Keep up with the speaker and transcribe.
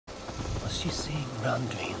she seeing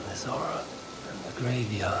Randvi in this aura? And the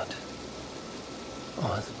graveyard?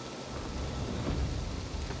 Or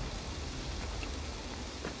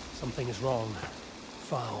something is wrong.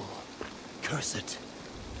 Foul. Curse it.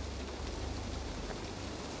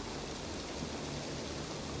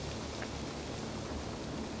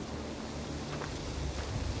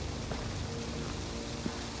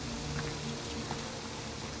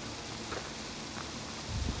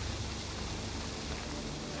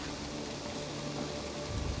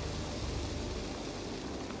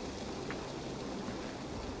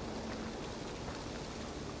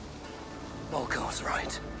 Volko's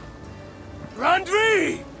right.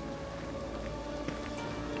 Randvi!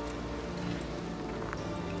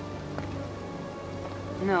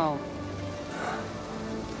 No.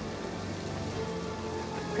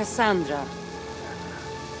 Kassandra.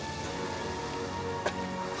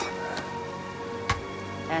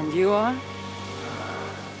 And you are?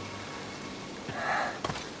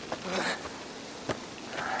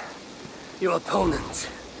 Your opponent.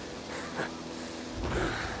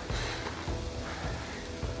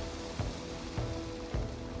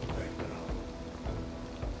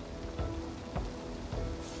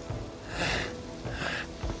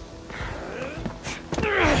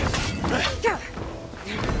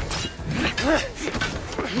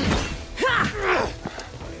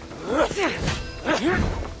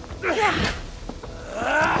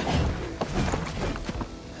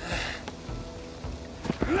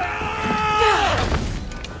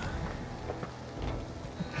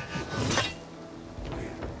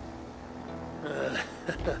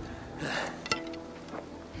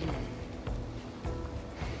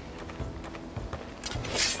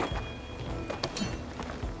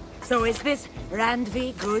 So is this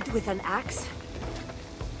Randvi good with an axe?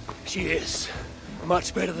 She is.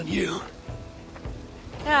 Much better than you.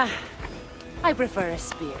 Ah, I prefer a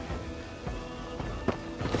spear.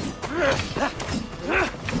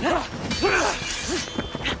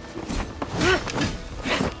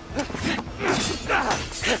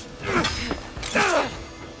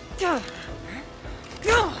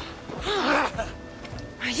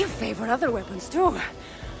 You favor other weapons too.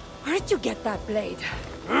 Where did you get that blade?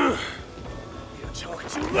 You talk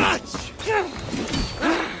too much!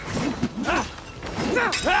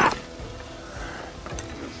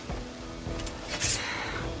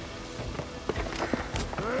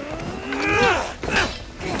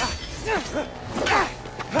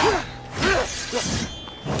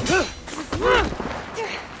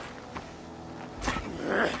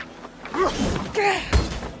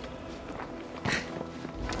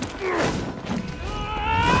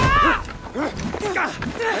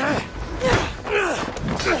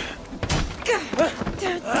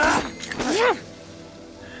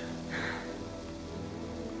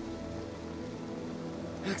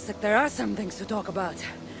 Looks like there are some things to talk about.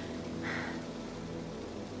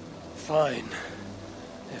 Fine.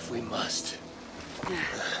 If we must.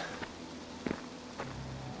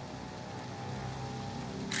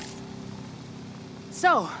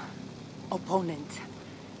 So, opponent,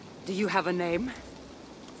 do you have a name?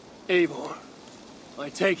 Eivor. I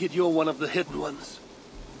take it you're one of the hidden ones.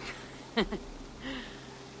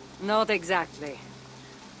 Not exactly.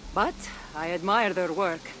 But I admire their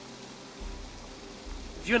work.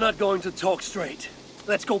 If you're not going to talk straight,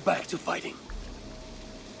 let's go back to fighting.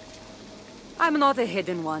 I'm not a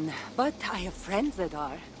hidden one, but I have friends that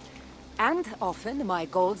are. And often my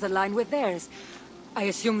goals align with theirs. I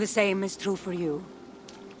assume the same is true for you.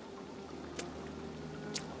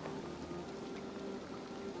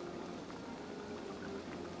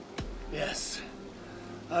 Yes.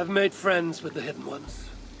 I've made friends with the hidden ones,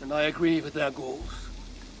 and I agree with their goals.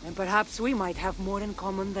 And perhaps we might have more in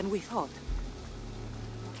common than we thought.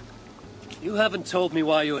 You haven't told me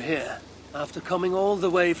why you're here, after coming all the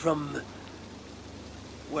way from...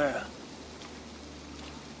 where?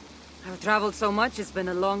 I've traveled so much, it's been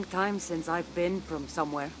a long time since I've been from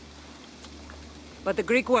somewhere. But the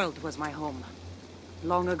Greek world was my home.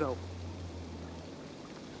 Long ago.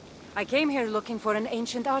 I came here looking for an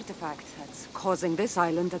ancient artifact that's causing this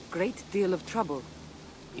island a great deal of trouble.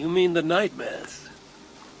 You mean the nightmares?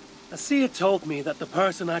 A seer told me that the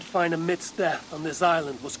person I'd find amidst death on this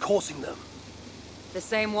island was causing them. The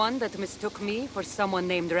same one that mistook me for someone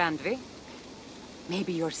named Randvi?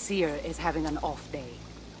 Maybe your seer is having an off day.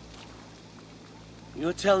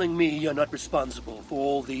 You're telling me you're not responsible for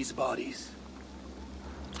all these bodies?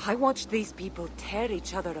 I watched these people tear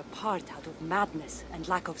each other apart out of madness and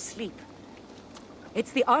lack of sleep.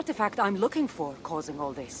 It's the artifact I'm looking for causing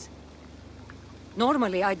all this.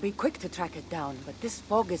 Normally I'd be quick to track it down, but this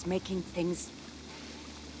fog is making things...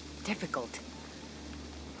 difficult.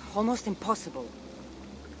 almost impossible.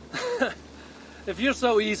 If you're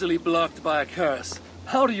so easily blocked by a curse,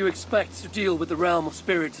 how do you expect to deal with the realm of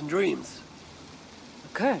spirits and dreams? A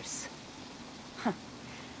curse? Huh.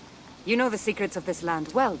 You know the secrets of this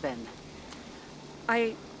land well, then.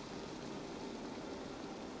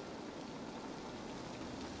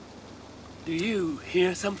 Do you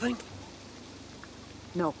hear something?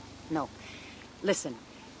 No, no. Listen.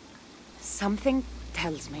 Something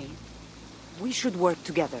tells me we should work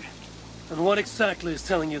together. And what exactly is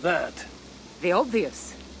telling you that? The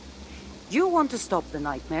obvious. You want to stop the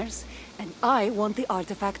nightmares, and I want the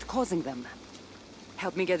artifact causing them.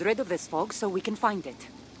 Help me get rid of this fog so we can find it.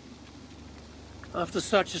 After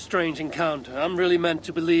such a strange encounter, I'm really meant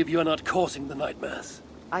to believe you are not causing the nightmares.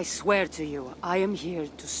 I swear to you, I am here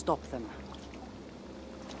to stop them.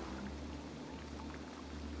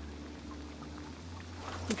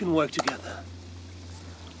 We can work together.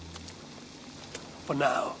 For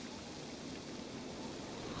now.